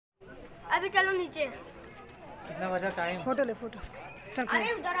अभी चलो नीचे। कितना बजा टाइम? फोटो ले फोटो। चल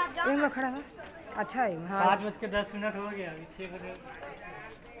अरे उधर आप जाओ। में खड़ा है। अच्छा है। 5:10 हो गया, अभी 6 बजे।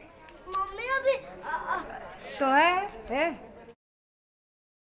 मम्मी अभी तो है।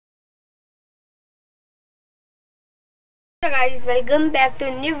 Guys welcome back to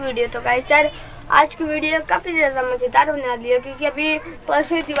new video. तो गाइस यार आज की वीडियो काफ़ी ज़्यादा मज़ेदार होने वाली है क्योंकि अभी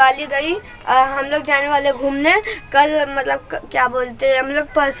परसों दिवाली गई। हम लोग जाने वाले घूमने कल, मतलब क्या बोलते हैं, हम लोग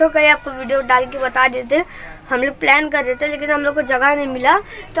परसों का ही आपको वीडियो डाल के बता देते। हम लोग प्लान कर रहे थे लेकिन हम लोग को जगह नहीं मिला,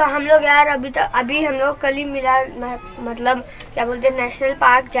 तो हम लोग यार अभी हम लोग कल ही मिला, मतलब क्या बोलते हैं नेशनल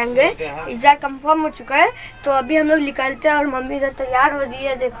पार्क जाएंगे। इस बार कंफर्म हो चुका है, तो अभी हम लोग निकलते हैं। और मम्मी इधर तैयार हो रही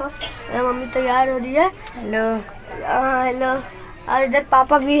है, देखो मम्मी तैयार हो रही है। Hello hello. और इधर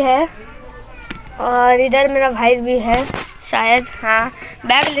पापा भी है और इधर मेरा भाई भी है शायद। हाँ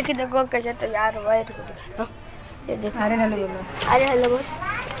बैग लेके देखो कैसे तैयार हुआ है, दिखाता हूँ। ये देखो। अरे हेलो बोलो। अरे हेलो बोल।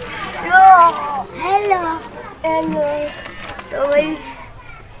 Hello hello. तो वही,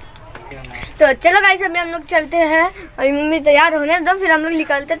 तो चलो गाइस अभी हम लोग चलते हैं। अभी मम्मी तैयार होने दो, फिर हम लोग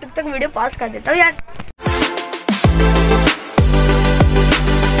निकलते हैं। तब तक वीडियो पॉज कर देता हूँ यार।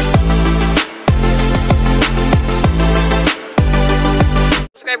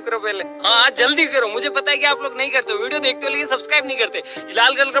 सब्सक्राइब करो पहले। हाँ जल्दी करो, मुझे पता है कि आप लोग नहीं करते, वीडियो देखते हो लेकिन सब्सक्राइब नहीं करते।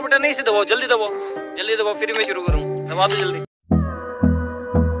 लाल कलर का बटन नहीं से दबाओ, जल्दी दबाओ, जल्दी दबाओ, फिर मैं शुरू करूँ। दबा दो जल्दी।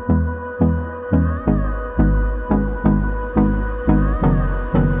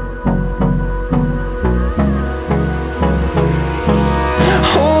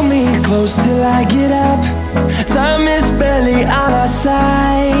 Hold me close till I get up. Time is barely on our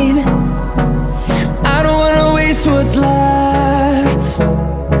side. I don't wanna waste what's left.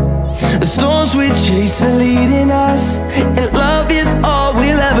 The storms we chase are leading us, and love is all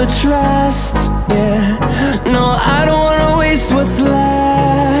we'll ever trust. Yeah, no, I don't wanna waste what's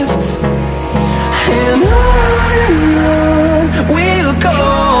left. And on we'll go,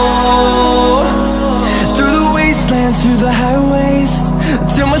 through the wastelands, through the highways,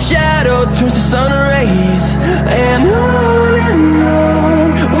 till my shadow turns to sun rays. And on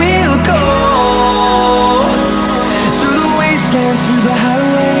we'll go, through the wastelands, through the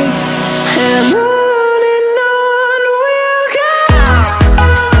highways, and on we'll go.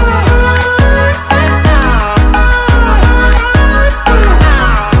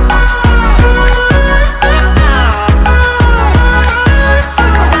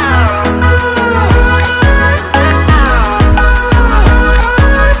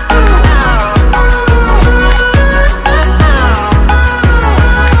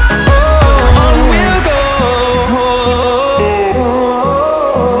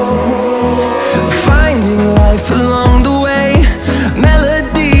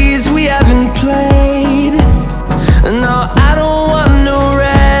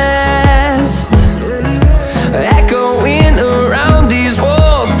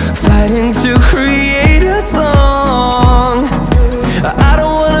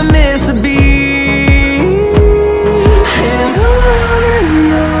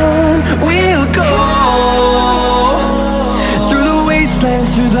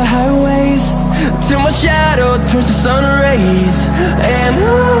 Through the highways, till my shadow turns to sun rays. And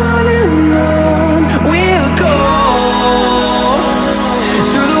on we'll go,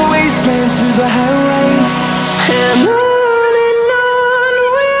 through the wastelands, through the highways, and on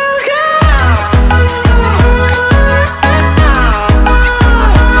we'll go.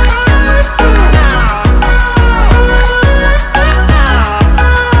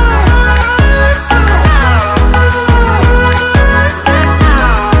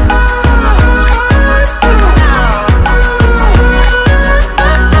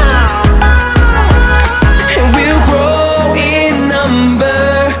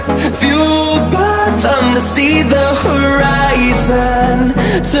 See the horizon,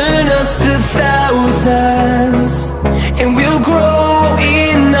 turn us to thousands, and we'll grow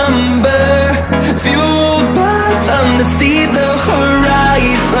in number, fueled by them to see the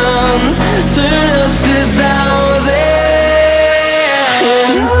horizon, turn us to thousands,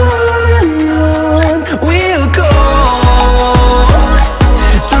 and on we'll go,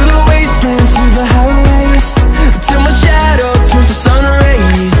 through the wastelands, through the highways, till my shadow turns to sun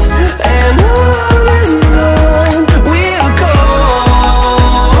rays. And on we'll go,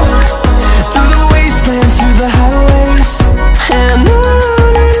 through the wastelands, through the highways, and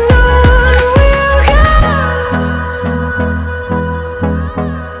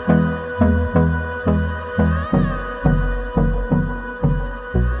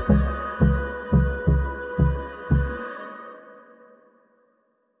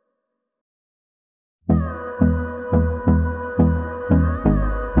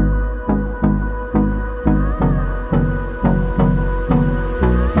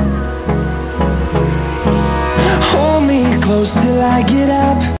close till I get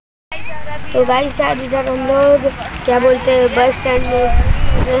up. तो guys यार इधर हम लोग क्या बोलते हैं bus stand में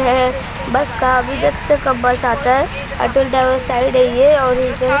जो है बस का अभी इधर से कब बस आता है अटल टावर साइड है ये। और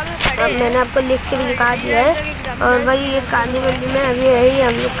इधर मैंने आपको लिख के भी दिखा दिया है। और भाई ये कांदीवली में अभी है ही,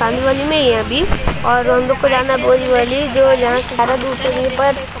 हम लोग कांदीवली में ही है अभी। और हम लोग को जाना है बोरीवली जो यहाँ से ज़्यादा दूर से नहीं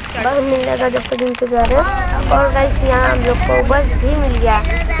पर बस मिल जाएगा जब तक इंतजार है। और गाइस यहाँ हम लोग को बस भी मिल गया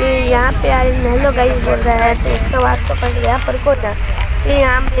कि यहाँ पे यार नहलो गाइस बोल रहा है तो उसके बाद तो कट गया पर को था। फिर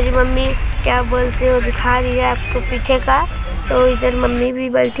यहाँ मेरी मम्मी क्या बोलते हो दिखा रही है आपको पीछे का। तो इधर मम्मी भी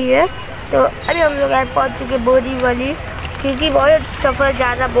बैठी है। तो अरे हम लोग यार पहुँच चुके बोरीवली क्योंकि बहुत सफ़र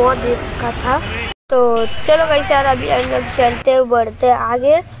ज़्यादा बहुत देर का था। तो चलो गाइस यार अभी हम लोग चलते बढ़ते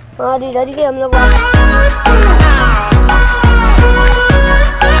आगे और इधर ही हम लोग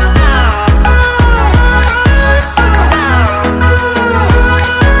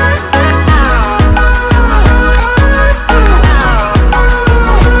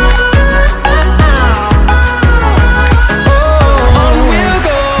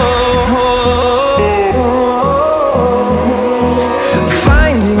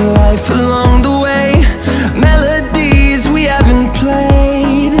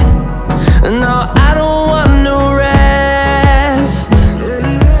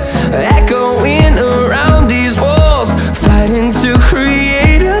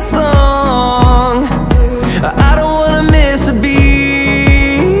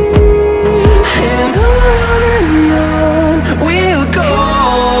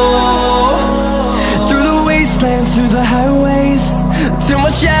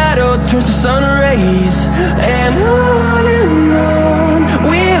turns to sun rays, and on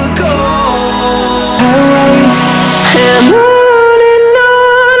we'll go. Highways, and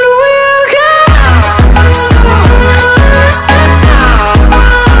on we'll go.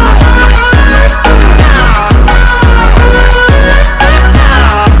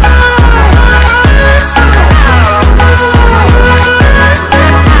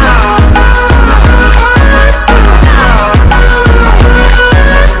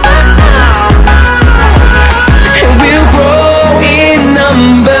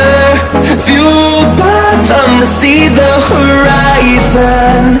 See the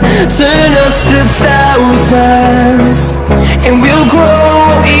horizon, turn us to thousands, and we'll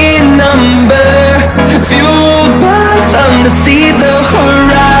grow in number, fueled by them to see the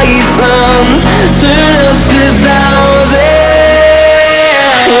horizon, turn us to thousands,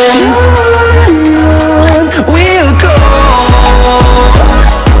 and on we'll go,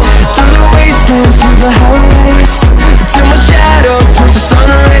 through the wastelands, through the highways, till my shadow turns to sun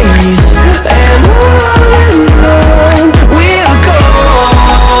rays, and on we'll go,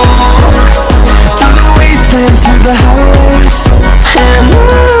 through the wastelands, through the highways, and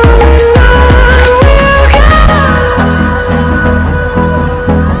on we'll go.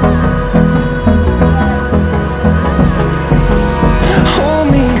 Hold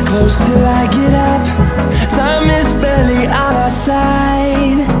me close till I get up. Time is barely on our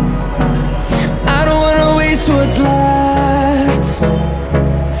side. I don't wanna waste what's left.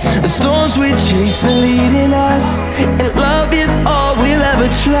 The storms we chase are leading us, and love is all we'll ever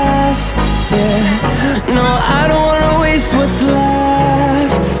trust. Yeah, no, I don't wanna waste what's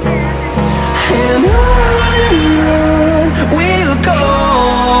left. And on we'll go,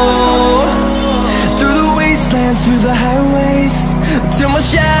 through the wastelands, through the highways, till my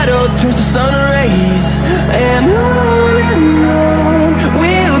shadow turns to sun rays. And on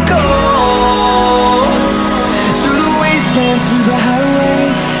we'll go, through the wastelands, through the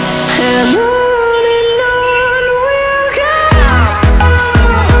highways, and on we'll go.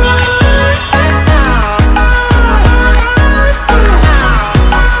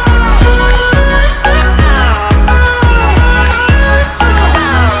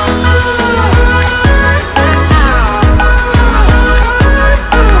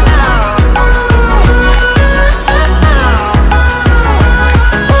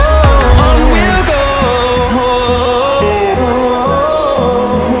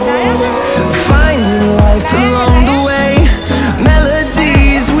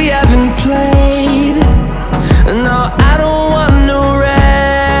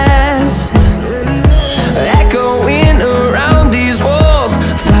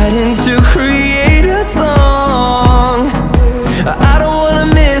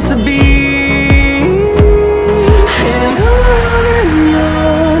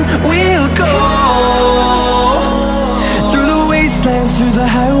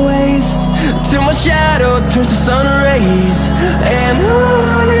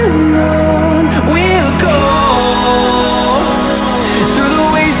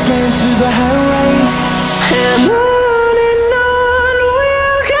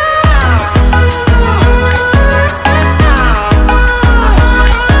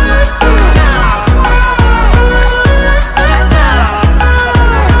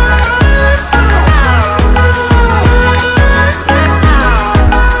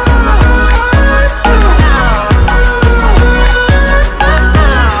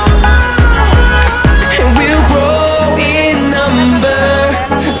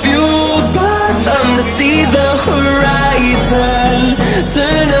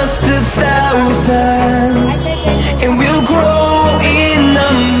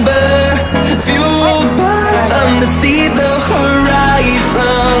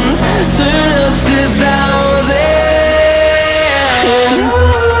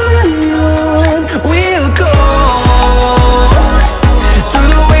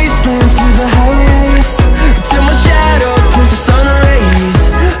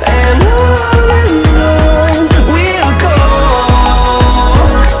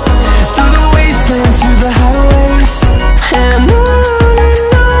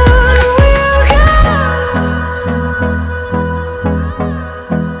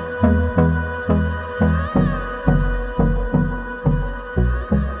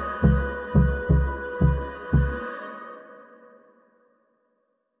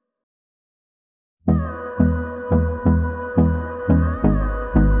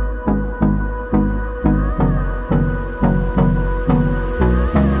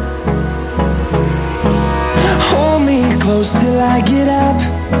 close till I get up.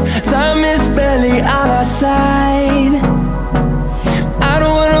 Time is barely on our side. I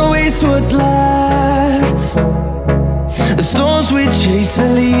don't wanna waste what's left. The storms we chase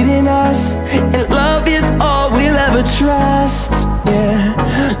are leading us, and love is all we'll ever trust. Yeah,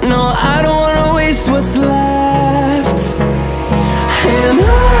 no, I don't wanna waste what's left. And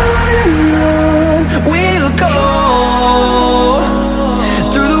on we'll go,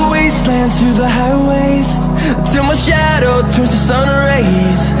 through the wastelands, through the highways, till my shadow turns to sun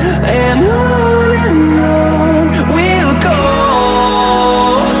rays. And on we'll go,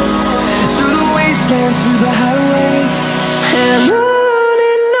 through the wastelands, through the highways, and on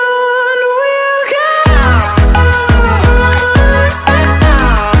we'll go.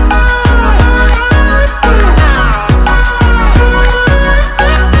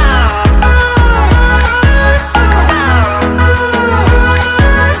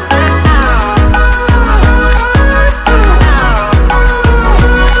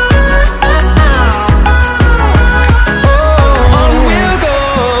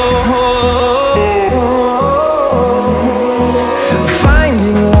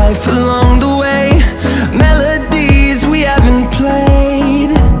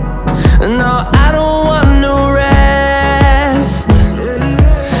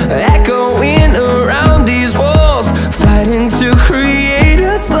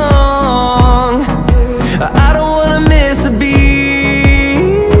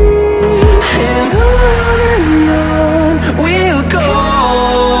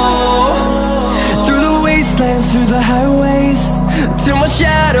 Through the highways, till my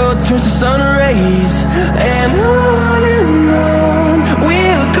shadow turns to sun rays. And on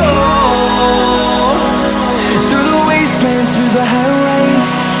we'll go, through the wastelands, through the highways,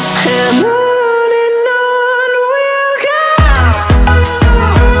 and on we'll go.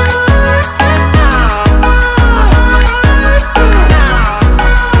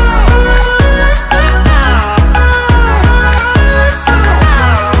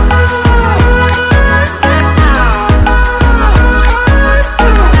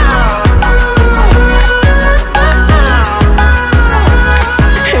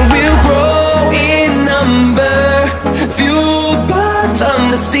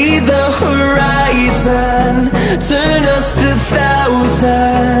 See the horizon, turn us to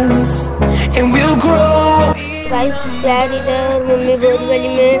thousands, and we'll grow. Guys यार इधर mummy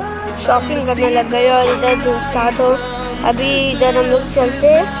Borivali में shopping करने लग गए और इधर धूप था, तो अभी इधर हम लोग चलते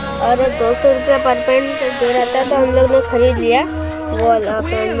और 200 रुपये पर पेंट दे रहा था, तो हम लोग ने खरीद लिया वो वाला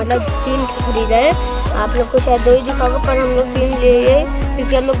पेंट, मतलब 3 खरीदा है। आप लोग को शायद 2 ही दिखाऊंगा, पर हम लोग 3 लिए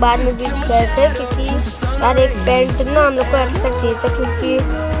क्योंकि हम लोग बाद में भी गए थे, क्योंकि यार एक पेंट ना हम लोग को एक्स्ट्रा चाहिए था, क्योंकि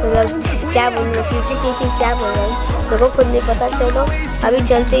मतलब क्या बोल रहे क्योंकि क्या बोल रहे हैं मेरे को खुद नहीं पता। चलो अभी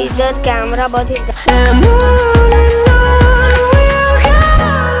चलते, इधर कैमरा बहुत ही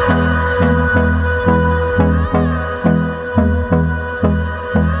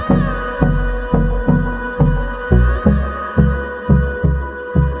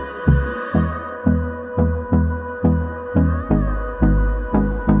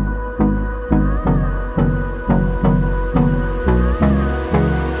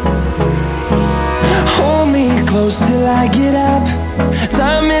close till I get up.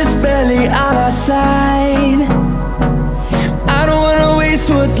 Time is barely on our side. I don't wanna waste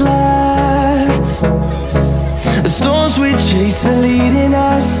what's left. The storms we chase are leading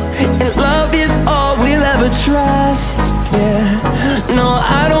us, and love is all we'll ever trust. Yeah, no,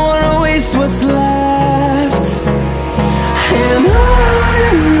 I don't wanna waste what's left. And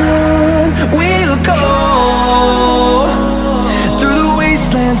on we'll go, through the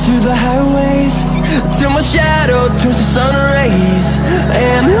wastelands, through the highways, till my shadow turns to sun rays.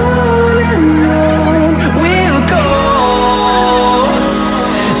 And on we'll go,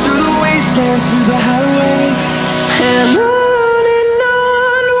 through the wastelands, through the highways, and on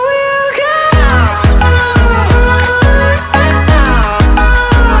we'll go.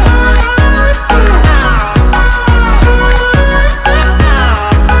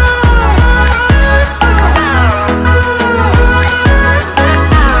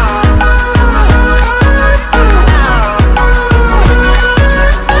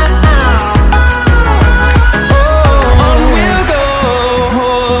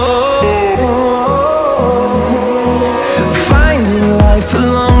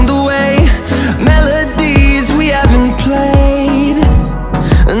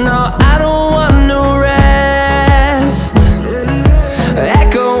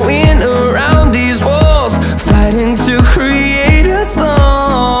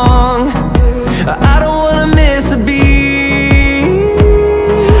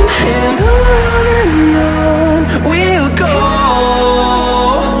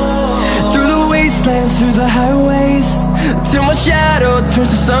 till my shadow turns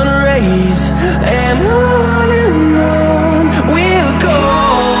to sun rays. And on we'll go,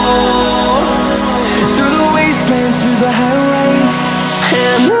 through the wastelands, through the highways,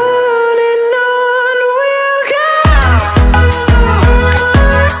 and on we'll go.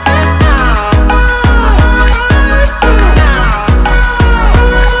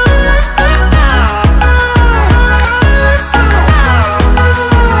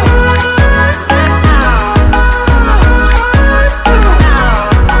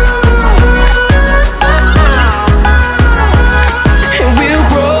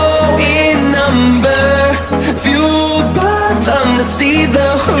 See the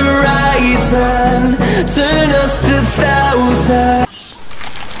horizon, turn us to thousands.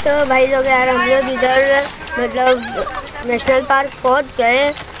 तो भाई लोग यार हम लोग इधर मतलब national park पहुंच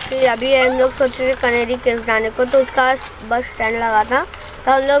गए। फिर अभी हम लोग सोच रहे कन्हेरी केव्स जाने को, तो उसका बस स्टैंड लगा था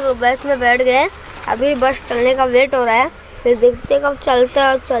तो हम लोग बस में बैठ गए। अभी बस चलने का वेट हो रहा है, फिर देखते कब चलते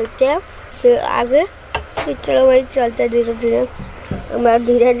हैं फिर आगे। फिर चलो भाई चलते धीरे धीरे, हमारा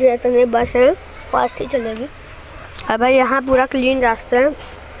धीरे धीरे तो नहीं, बस है फास्ट ही चलेगी। और भाई यहाँ पूरा क्लीन रास्ता है,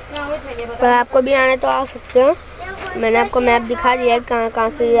 पर आपको भी आना तो आ सकते हो। मैंने आपको मैप दिखा दिया है कहाँ कहाँ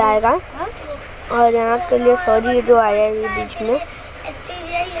से ये आएगा। और यहाँ के लिए सॉरी जो आया है ये बीच में।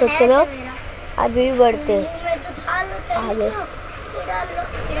 तो चलो अभी बढ़ते हैं आगे।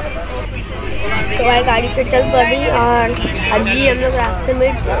 तो भाई गाड़ी तो चल पड़ी और अभी हम लोग रास्ते में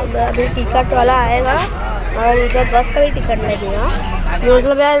अभी टिकट वाला आएगा और इधर बस का भी टिकट लगेगा।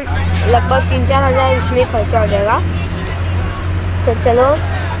 मतलब यार लगभग 3-4 हज़ार इसमें खर्चा हो जाएगा। तो चलो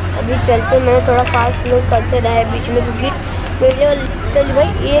अभी चलते। मैंने थोड़ा फास्ट लोग करते रहे बीच में, क्योंकि वीडियो चल भाई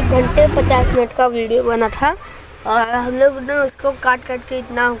 1 घंटे 50 मिनट का वीडियो बना था और हम लोग ने उसको काट के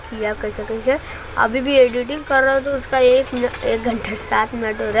इतना किया कैसे। अभी भी एडिटिंग कर रहा हूँ तो उसका 1 घंटे 7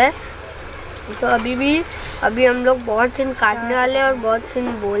 मिनट हो रहा है। तो अभी हम लोग बहुत सीन काटने वाले और बहुत सीन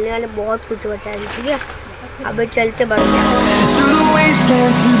बोलने वाले, बहुत कुछ बचाएंगे, ठीक है। अभी चलते बढ़ते हैं।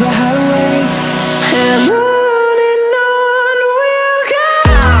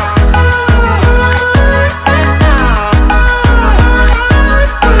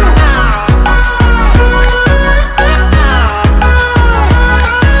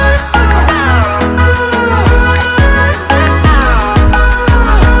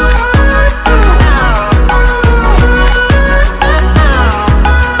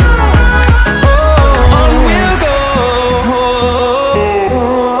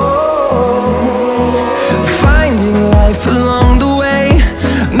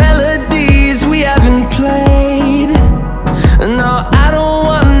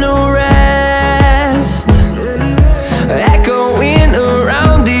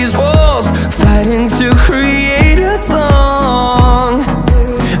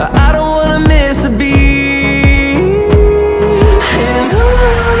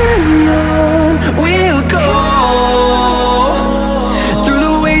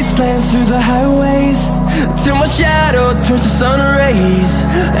 Through the highways, till my shadow turns to sun rays,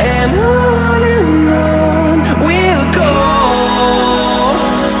 and on we'll go,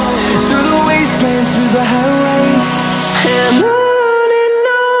 through the wastelands, through the highways, and on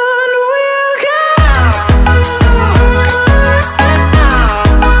we'll go.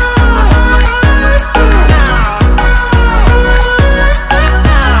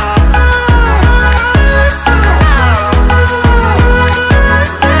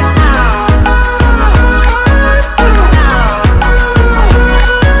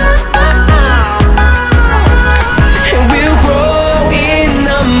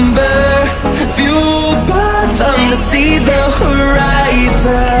 See the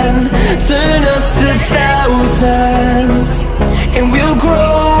horizon, turn us to thousands, and we'll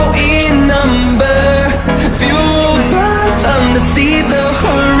grow in number, fueled by them. To see the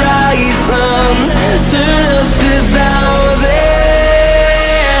horizon, turn us to thousands,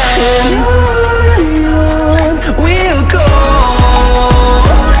 and on we'll go,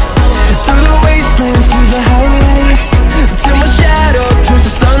 through the wastelands, through the highways, till my shadow turns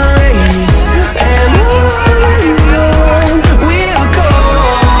to sun rays, and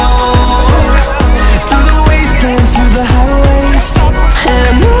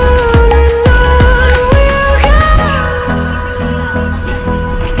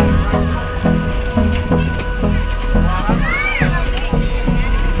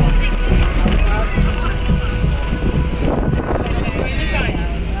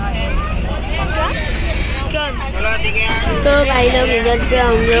तो भाई लोग इधर पे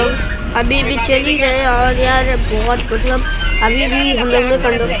हम लोग अभी भी चल ही रहे और यार बहुत मतलब अभी भी हम लोग ने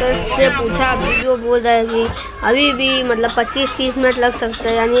कंडक्टर से पूछा, अभी भी वो बोल रहा है कि अभी भी मतलब 25-30 मिनट लग सकता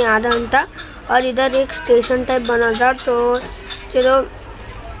है, यानी आधा घंटा। और इधर एक स्टेशन टाइप बना था। तो चलो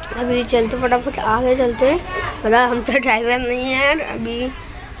अभी चलते फटाफट आगे चलते, मतलब हम तो ड्राइवर नहीं है यार। अभी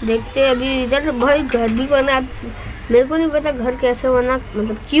देखते अभी इधर भाई घर भी बना, मेरे को नहीं पता घर कैसे बना,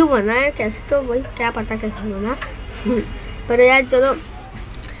 मतलब क्यों बना है कैसे, तो भाई क्या पता कैसे बना पर यार चलो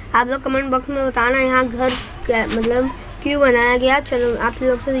आप लोग कमेंट बॉक्स में बताना यहाँ घर क्या मतलब क्यों बनाया गया। चलो आप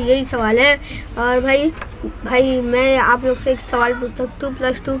लोग से यही सवाल है। और भाई मैं आप लोग से एक सवाल पूछता हूँ,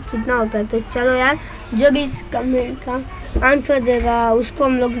 2+2 कितना होता है? तो चलो यार जो भी इस कमेंट का आंसर देगा उसको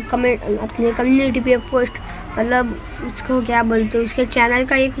हम लोग कमेंट अपने कम्युनिटी पे पोस्ट, मतलब उसको क्या बोलते हैं, उसके चैनल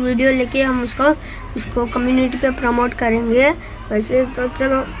का एक वीडियो लेके हम उसको कम्युनिटी पे प्रमोट करेंगे वैसे। तो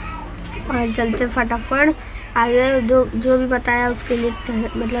चलो चलते फटाफट आगे। जो भी बताया उसके लिए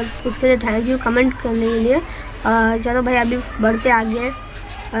मतलब उसके लिए थैंक यू कमेंट करने के लिए। चलो भाई अभी बढ़ते आगे,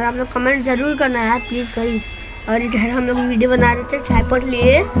 और आप लोग कमेंट ज़रूर करना यार प्लीज़ गाइस। और इधर हम लोग वीडियो बना रहे थे ट्राइपॉड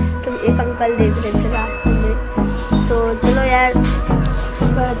लिए, तो एक अंकल देख रहे थे रास्ते में। तो चलो यार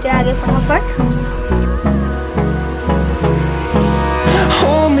बढ़ते आगे फटाफट।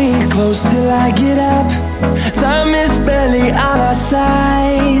 Hold me close till I get up. Time is barely on our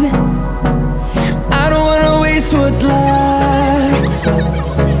side. I don't wanna waste what's left.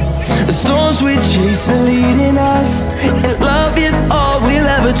 The storms we chase are leading us, and love is all we'll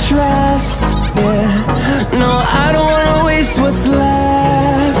ever trust. Yeah, no, I don't wanna waste what's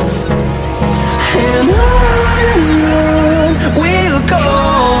left. And on we'll go,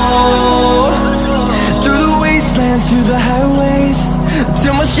 through the wastelands, through the highways,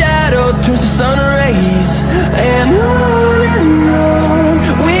 till my shadow turns to sun rays. And on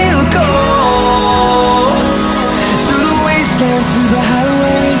we'll go, through the wastelands, through the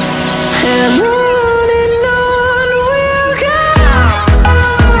highways, and on we'll go.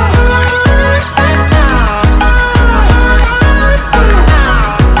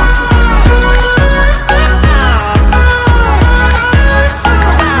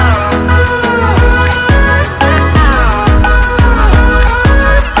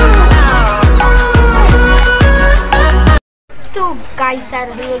 तो guys यार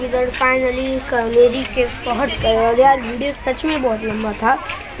हम लोग इधर finally Kanheri caves पहुंच गए। और यार video सच में बहुत लंबा था,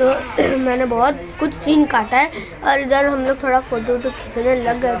 तो मैंने बहुत कुछ सीन काटा है। और इधर हम लोग थोड़ा फ़ोटो खींचने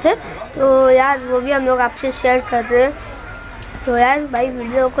लग गए थे, तो यार वो भी हम लोग आपसे शेयर कर रहे हैं। तो यार भाई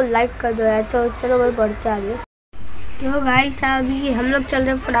वीडियो को लाइक कर दो यार। तो चलो भाई बढ़ते आगे। तो गाइस अभी हम लोग चल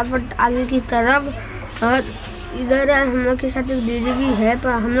रहे फटाफट आगे की तरफ। और इधर हम लोग के साथ एक दीदी भी है, पर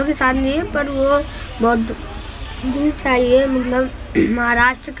हम लोग के साथ नहीं है, पर वो बहुत दूर से आई है, मतलब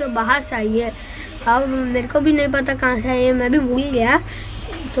महाराष्ट्र के बाहर से आई है। अब मेरे को भी नहीं पता कहाँ से आई है, मैं भी भूल गया।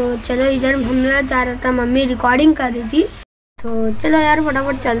 तो चलो इधर हम लोग जा रहा था, मम्मी रिकॉर्डिंग कर रही थी। तो चलो यार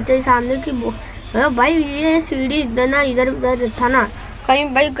फटाफट चलते हैं सामने की। भाई ये सीढ़ी इतना इधर उधर था ना,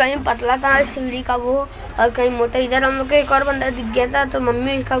 कहीं पतला था सीढ़ी का वो, और कहीं मोटा। इधर हम लोग को एक और बंदा दिख गया था, तो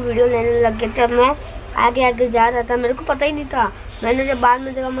मम्मी इसका वीडियो लेने लग गए थे। मैं आगे आगे जा रहा था, मेरे को पता ही नहीं था। मैंने जब बाद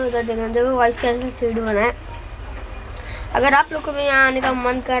में देखा, मैं उधर देखो वॉइस कैसे सीढ़ी बनाए। अगर आप लोग को भी यहाँ आने का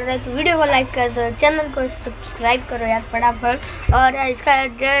मन कर रहा है तो वीडियो को लाइक कर दो, चैनल को सब्सक्राइब करो यार फटाफट। और इसका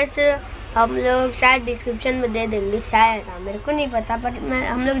एड्रेस हम लोग शायद डिस्क्रिप्शन में दे देंगे, शायद मेरे को नहीं पता, पर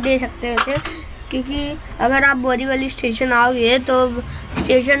हम लोग दे सकते हैं उसे। क्योंकि अगर आप बोरीवली स्टेशन आओगे तो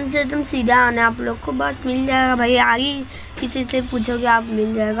स्टेशन से तुम सीधा आना, आप लोग को बस मिल जाएगा भाई। आगे किसी से पूछोगे आप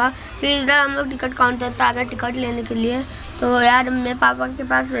मिल जाएगा। फिर इधर हम लोग टिकट काउंटर पर आ गए टिकट लेने के लिए। तो यार मेरे पापा के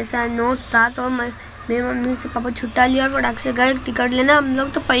पास वैसा नोट था, तो मेरी मम्मी से पापा छुट्टा लिया और फटाक से गए टिकट लेना। हम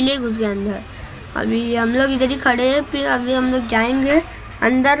लोग तो पहले ही घुस गए अंदर, अभी हम लोग इधर ही खड़े हैं। फिर अभी हम लोग जाएंगे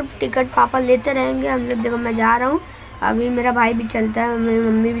अंदर, टिकट पापा लेते रहेंगे। हम लोग देखो मैं जा रहा हूँ, अभी मेरा भाई भी चलता है, मेरी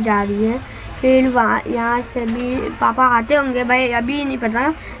मम्मी भी जा रही है। फिर वहाँ यहाँ से भी पापा आते होंगे भाई, अभी नहीं पता।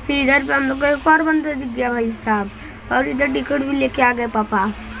 फिर इधर पे हम लोग को एक और बंदा दिख गया भाई साहब, और इधर टिकट भी लेके आ गए पापा।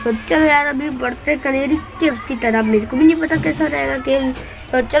 तो चलो यार अभी बढ़ते कन्हेरी केव्स की तरफ। मेरे को भी नहीं पता कैसा रहेगा केव,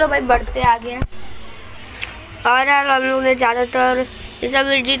 तो चलो भाई बढ़ते आगे। और यार हम लोग ने ज़्यादातर ये सब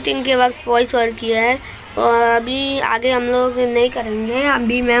एडिटिंग के वक्त वॉइस ओवर किया है, और अभी आगे हम लोग नहीं करेंगे।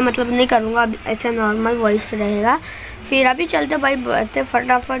 अभी मैं मतलब नहीं करूँगा, अभी ऐसा नॉर्मल वॉइस रहेगा। फिर अभी चलते भाई बढ़ते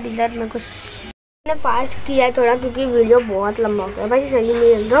फटाफट। इधर मैं कुछ मैंने फास्ट किया है थोड़ा, क्योंकि वीडियो बहुत लंबा हो गया भाई, सही में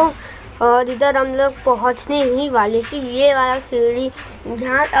बोल रहा हूँ। और इधर हम लोग पहुँचने ही वाले, सिर्फ ये वाला सीढ़ी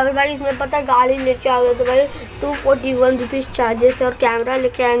जहाँ। अगर भाई इसमें पता है गाड़ी लेके आओगे तो भाई 241 रुपीज़ चार्जेस है, और कैमरा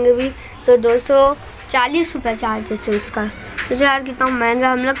लेके आएंगे भी तो 240 रुपये चार्जेस है उसका। सोचो यार कितना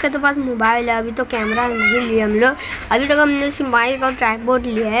महंगा। हम लोग के तो पास मोबाइल है, अभी तो कैमरा नहीं लिए हम लोग। अभी तक हमने सिर्फ माइक और ट्राइपॉड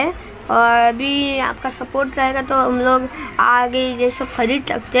लिया है, और अभी आपका सपोर्ट रहेगा तो हम लोग आगे ये सब खरीद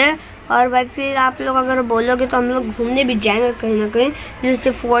सकते हैं। और भाई फिर आप लोग अगर बोलोगे तो हम लोग घूमने भी जाएंगे कहीं ना कहीं,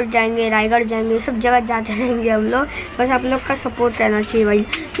 जैसे फोर्ट जाएंगे, रायगढ़ जाएंगे, सब जगह जाते रहेंगे हम लोग। बस आप लोग का सपोर्ट रहना चाहिए भाई।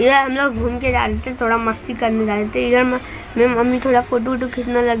 इधर हम लोग घूम के जा रहे थे, थोड़ा मस्ती करने जा रहे थे। इधर मेरी मम्मी थोड़ा फ़ोटो वोटो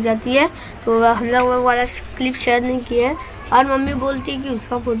खींचने लग जाती है, तो हम लोग वो वाला क्लिप शेयर नहीं किया है। और मम्मी बोलती है कि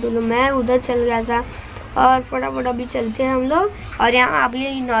उसका फ़ोटो लो, मैं उधर चल गया था। और फटाफट अभी चलते हैं हम लोग। और यहाँ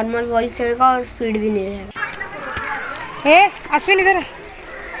अभी नॉर्मल वॉइस रहेगा और स्पीड भी नहीं रहेगा। अश्विन इधर है।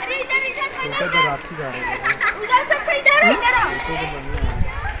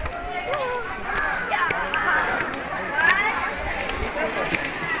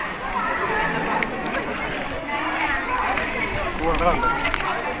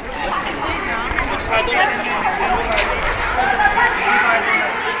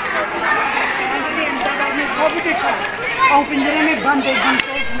 पिंजरे में बंद एकदम।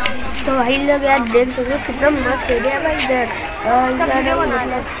 तो भाई लोग यार देख सकते हो कितना मस्त एरिया है भाई इधर। इधर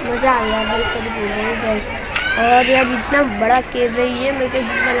मतलब मज़ा आ गया भाई सर इधर। और यार इतना बड़ा केव है ये, मेरे को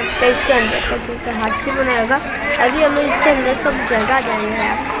जितना लगता है इसके अंदर का चीज़ हाथ से बनाएगा। अभी हम लोग इसके अंदर सब जगह जाएंगे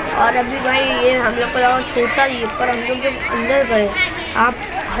यार। और अभी भाई ये हम लोग को लगा छोटा ही, पर हम लोग जब अंदर गए आप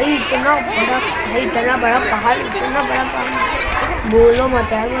भाई इतना बड़ा पहाड़, इतना बड़ा पहाड़ बोलो मत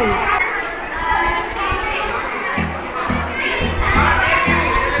यार भाई।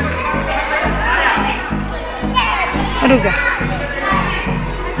 रुक जा।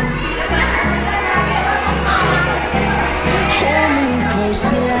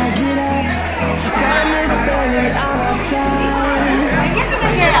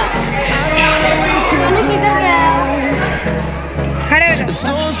 खड़े हो जाओ।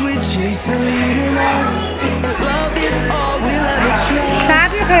 साथ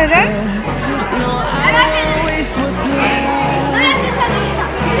में खड़े हो जाओ।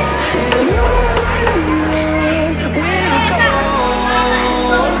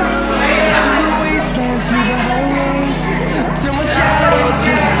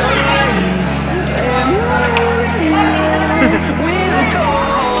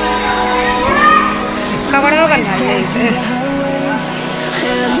 कपड़ों का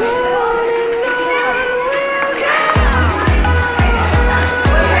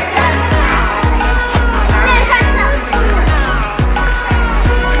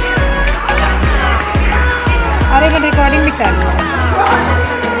अरे मैं रिकॉर्डिंग भी चालू है।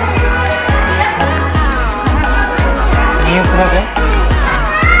 ये पूरा क्या?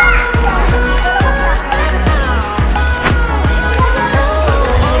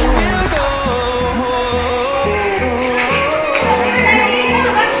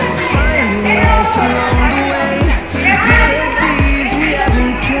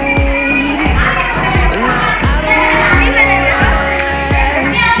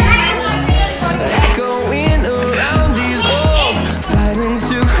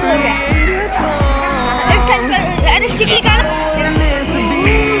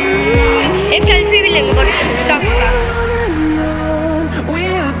 एक सेल्फी भी लेंगे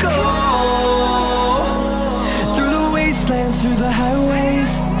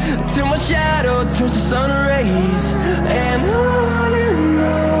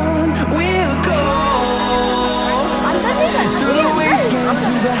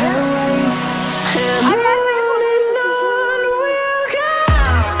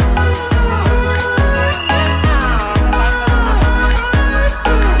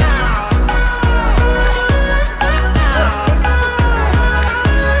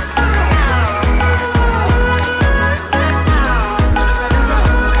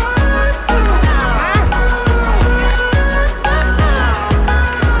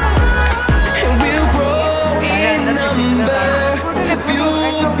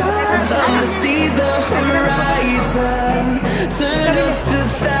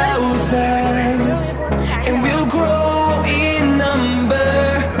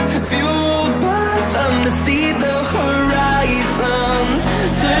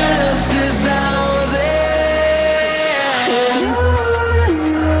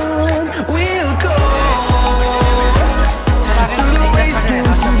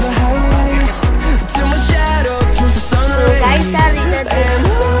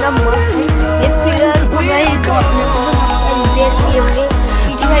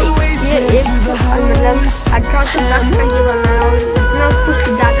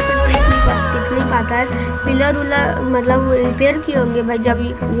पिलर उलर मतलब रिपेयर किए होंगे भाई जब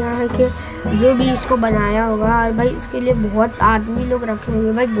यहाँ के जो भी इसको बनाया होगा। और भाई इसके लिए बहुत आदमी लोग रखे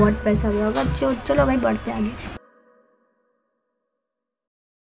होंगे भाई, बहुत पैसा लगा होगा। चलो भाई बढ़ते आगे।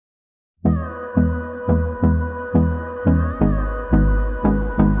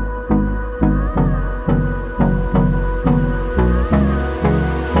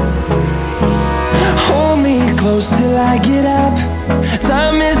 close till I get up.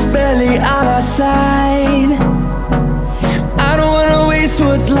 Time is barely on our side. I don't wanna waste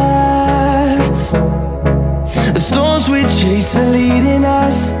what's left. The storms we chase are leading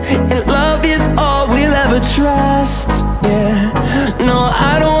us, and love is all we'll ever trust. Yeah, no,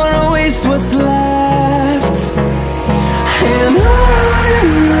 I don't wanna waste what's left. And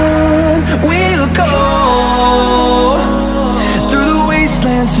on we'll go, through the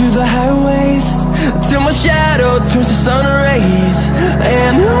wastelands, through the highways, till my shadow turns to sun rays.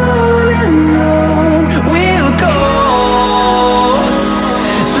 And on we'll go,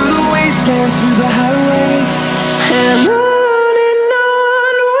 through the wastelands, through the highways, and on we'll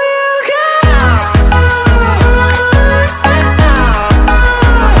go.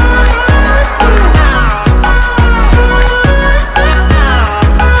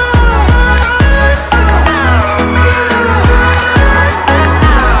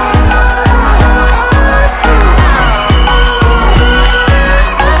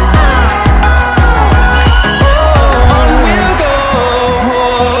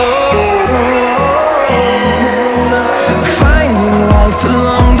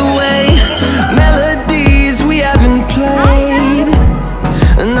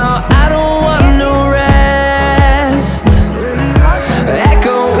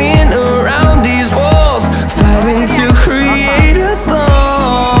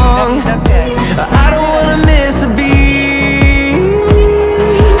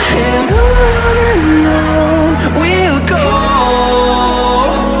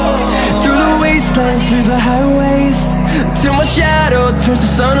 Through the highways, till my shadow turns to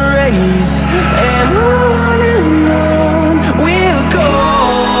sun rays. And on we'll go,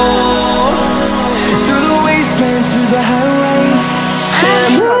 through the wastelands, through the highways,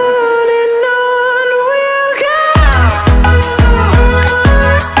 and on we'll go.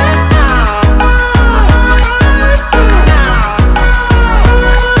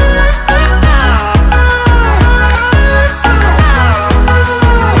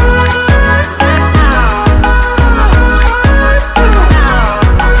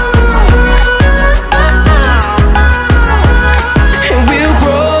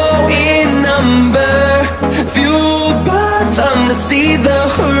 See the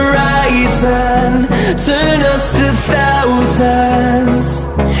horizon, turn us to thousands,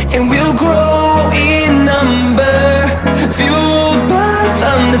 and we'll grow in number, fueled by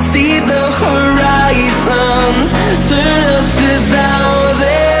them to see the horizon, turn us to thousands,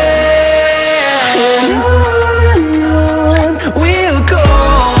 and on we'll go,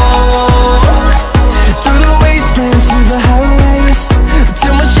 through the wastelands, through the highways,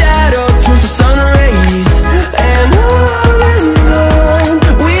 till my shadow turns to sun rays. And on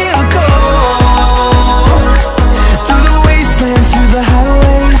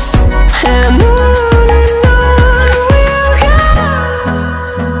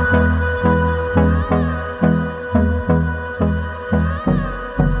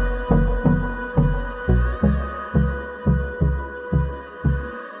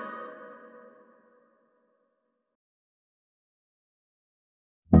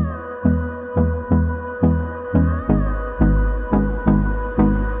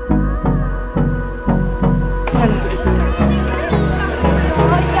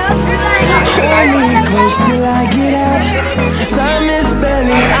close till I get up. Time is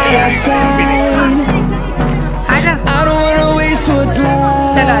barely on our side. I don't wanna waste what's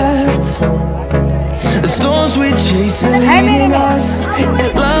left. The storms we chase are leading us, and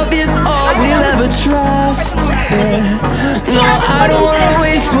love is all we'll ever trust. Yeah. No, I don't wanna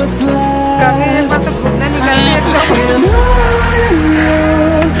waste what's left. And on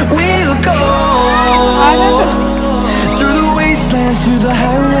we'll go, through the wastelands, through the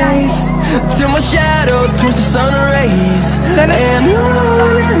highways, till my shadow turns to sun rays. And on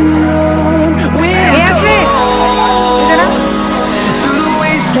we'll go, through the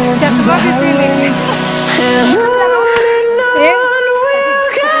wastelands, through the highways, and on we'll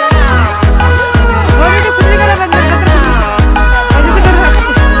go.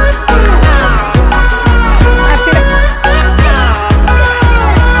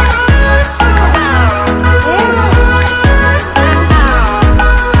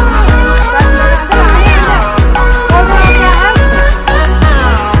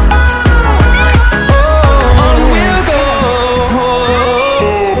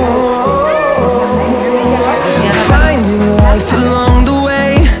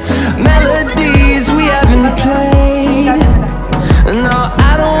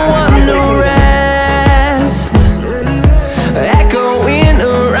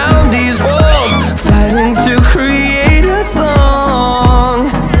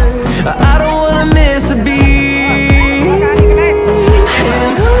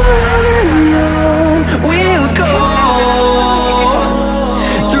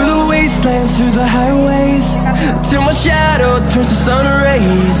 sun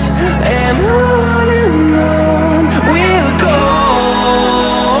rays, and on we'll go,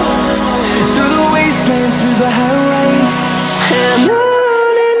 through the wastelands, through the highways, and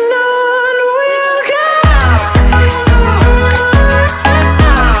on we'll go.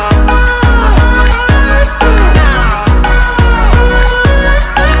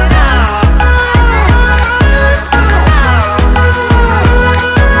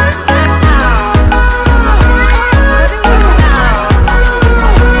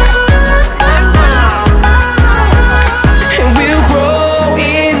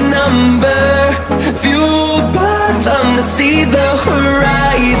 See the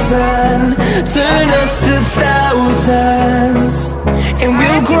horizon, turn us to thousands, and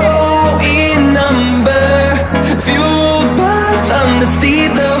we'll grow in number, fueled by them to see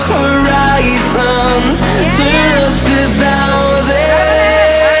the horizon, turn us to thousands,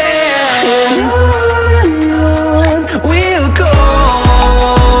 and on we'll go,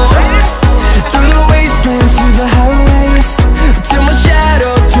 through the wastelands, through the highways, till my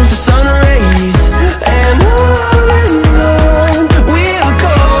shadow turns to sun rays, and on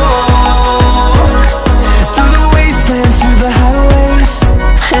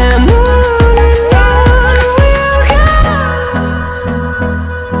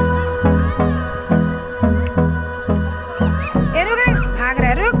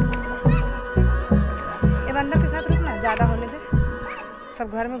सब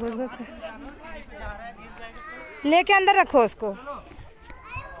घर में घुस घुस के लेके अंदर रखो उसको।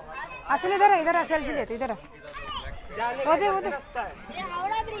 असल इधर इधर सेल्फी लेते इधर वो दे ये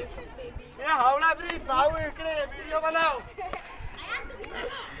हावड़ा ब्रिज भाऊ इकडे वीडियो बनाओ।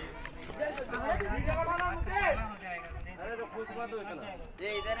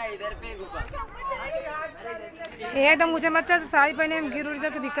 एकदम मुझे मत चल, साड़ी पहने में गिर उड़ जाए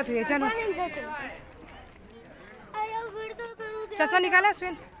तो दिक्कत हुई है। चलो चश्मा निकाला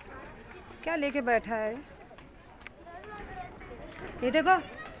स्विन, क्या लेके बैठा है ये, देखो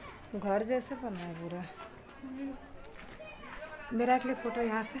घर जैसे बना है पूरा। मेरा एक फोटो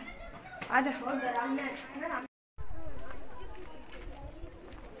यहाँ से आजा।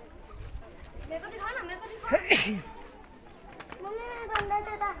 मेरे को दिखा ना, मेरे को दिखा। मम्मी मैं गंदा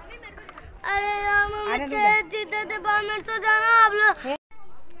देता। अरे यार मम्मी दे 5 मिनट तो जाना आप लोग।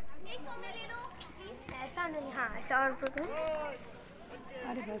 एक सोने ले लो ऐसा नहीं, हाँ ऐसा और तो।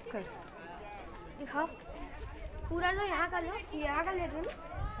 अरे बस कर दिखाओ पूरा लो, यहाँ का लो, यहाँ का ले लो ना।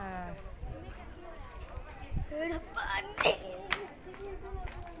 हाँ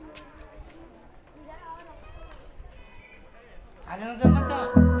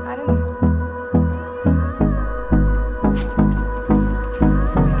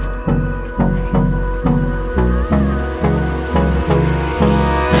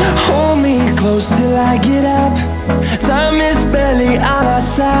Hold me close till I get up. Time is barely on our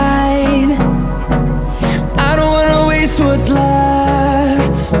side. I don't wanna waste what's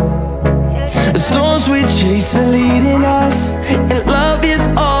left. The storms we chase are leading us, and love is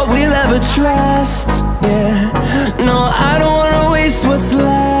all we'll ever trust. Yeah, no, I don't wanna waste what's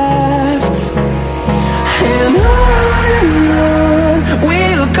left. And on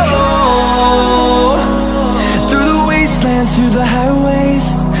we'll go, through the wastelands, through the highways,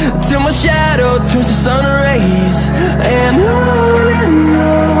 till my shadow turns to sun rays, and on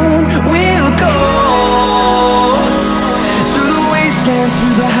we'll go, through the wastelands,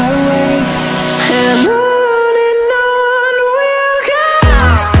 through the highways, and on we'll go.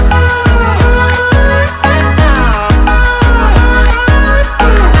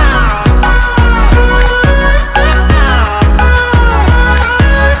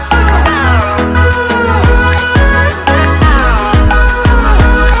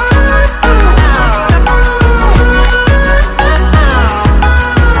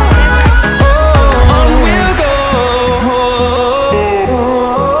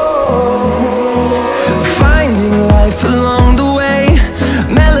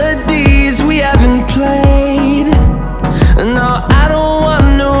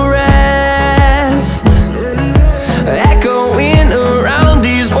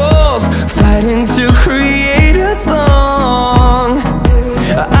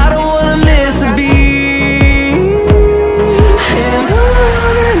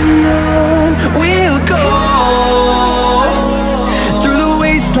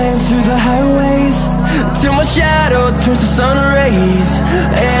 Turns to sun rays,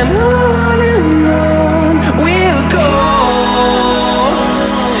 and on we'll go,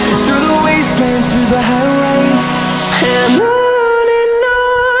 through the wastelands, through the highways, and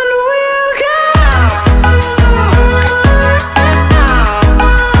on we'll go.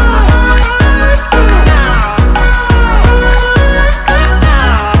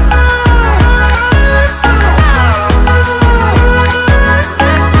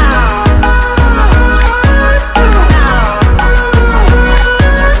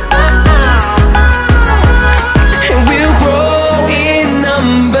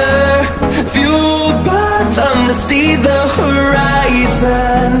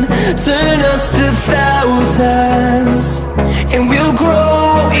 horizon, turn us to thousands, and we'll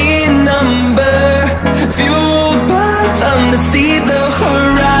grow in number, fueled by them to see the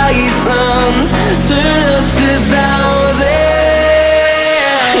horizon, turn us to thousands,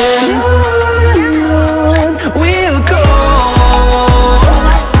 and on we'll go,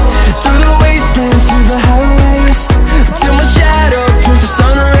 through the wastelands, through the highways, till my shadow turns to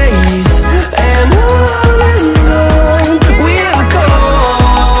sun rays, and on we'll go,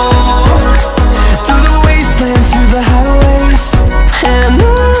 through the wastelands, through the highways, and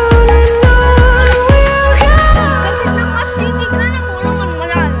on we'll go.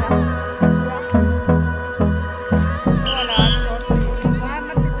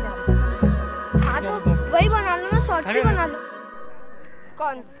 हाँ तो वही बना लो ना, shorts ही बना लो।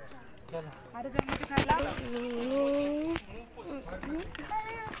 कौन? अरे जब मुझे दिखाई लाओ।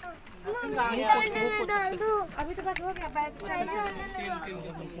 अभी तो बस हो गया बैठ।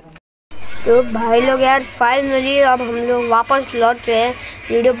 तो भाई लोग यार फाइनली अब हम लोग वापस लौट रहे हैं।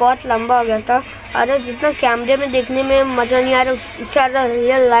 वीडियो बहुत लंबा हो गया था। अरे जितना कैमरे में देखने में मज़ा नहीं आ रहा, उससे ज़्यादा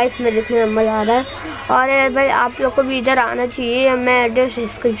रियल लाइफ में देखने में मज़ा आ रहा है। और भाई आप लोग को भी इधर आना चाहिए, मैं एड्रेस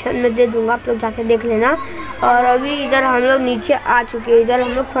डिस्क्रिप्शन में दे दूँगा, आप लोग जाके देख लेना। और अभी इधर हम लोग नीचे आ चुके हैं। इधर हम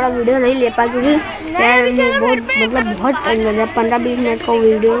लोग थोड़ा वीडियो नहीं ले पाए क्योंकि बहुत टाइम लग रहा है, 15-20 मिनट का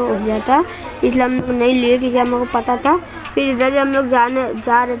वीडियो हो गया था, इसलिए हम लोग नहीं लिए क्योंकि हम लोग को पता था। फिर इधर भी हम लोग जा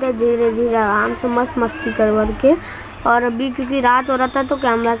रहे थे धीरे धीरे आराम से मस्त मस्ती कर के। और अभी क्योंकि रात हो रहा था तो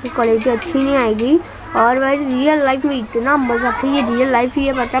कैमरा की क्वालिटी अच्छी नहीं आएगी। और भाई रियल लाइफ में इतना मज़ा था, ये रियल लाइफ ही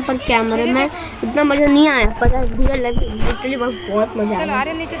है पता, पर कैमरे में इतना मज़ा नहीं आया। पर रियल लाइफ लिटरली बहुत मज़ा आया,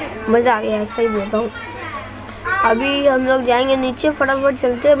 मज़ा आ गया, ऐसा ही बोलता हूँ। अभी हम लोग जाएंगे नीचे, फटाफट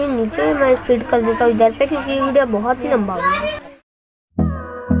चलते हैं अभी नीचे। मैं स्पीड कर देता हूँ इधर पे क्योंकि वीडियो बहुत ही लंबा हो गया।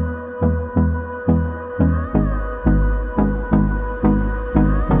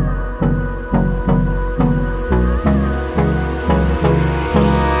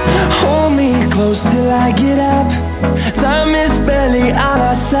 Close till I get up, time is barely on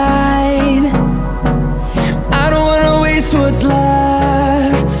our side. I don't wanna waste what's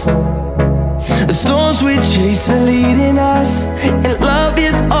left. The storms we chase are leading us, and love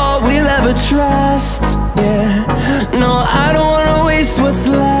is all we'll ever trust. Yeah, no, I don't wanna waste what's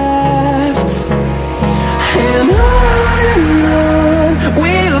left. And on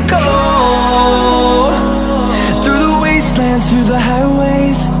we'll go, through the wastelands, through the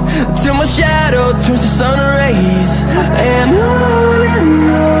highways, till my shadow turns to sun rays, and on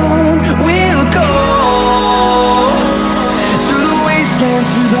we'll go, through the wastelands,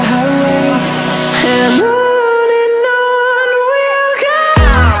 through the highways, and on we'll go.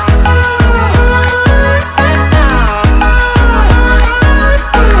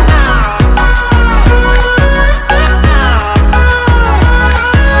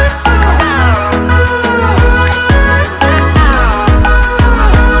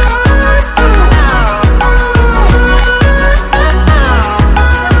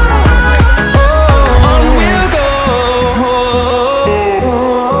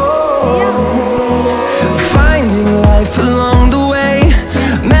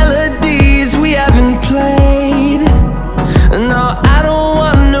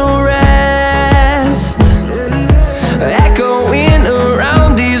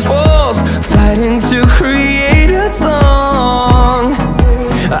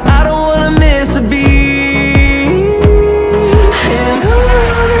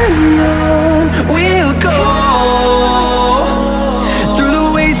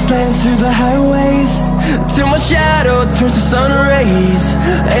 Through the highways, till my shadow turns to sun rays,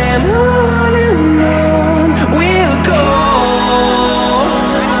 and on we'll go,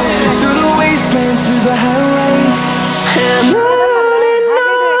 through the wastelands, through the highways, and on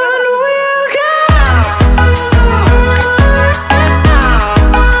we'll go.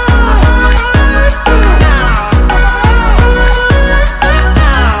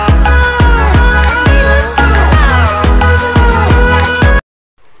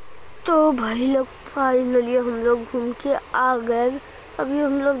 तो भाई लोग finally हम लोग घूम के आ गए। अभी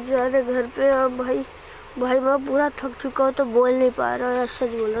हम लोग जा रहे घर पे। और भाई मैं पूरा थक चुका हूँ तो बोल नहीं पा रहा, ऐसा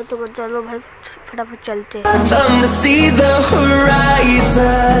ही बोला। तो चलो भाई फटाफट चलते हैं।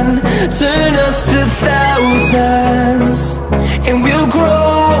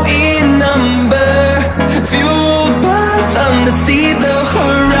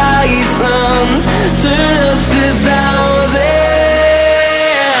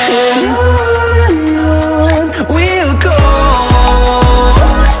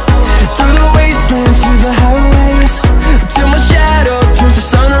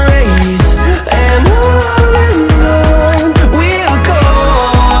 We'll go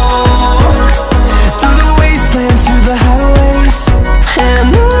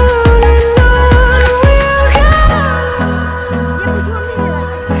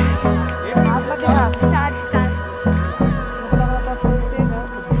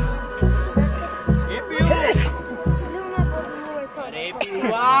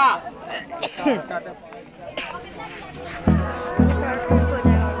Hold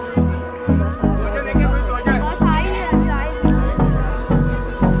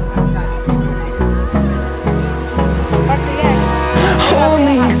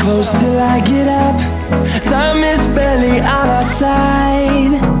me close till I get up. Time is barely on our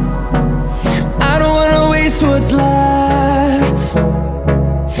side. I don't wanna waste what's left.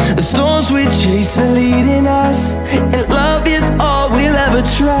 The storms we chase are leading us, and love is all we'll ever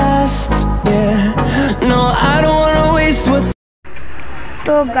trust. Yeah, no, I don't wanna waste what's.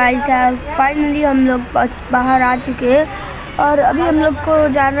 तो guys यार finally हम लोग बाहर आ चुके हैं और अभी हम लोग को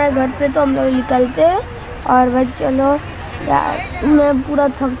जाना है घर पे, तो हम लोग निकलते हैं। और भाई चलो यार, मैं पूरा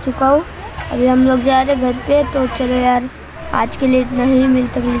थक चुका हूँ, अभी हम लोग जा रहे हैं घर पे। तो चलो यार, आज के लिए इतना ही,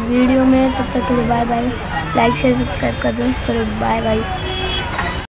 मिलते हैं वीडियो में, तब तक के लिए bye bye. Like share subscribe कर दो, चलो बाय बाय।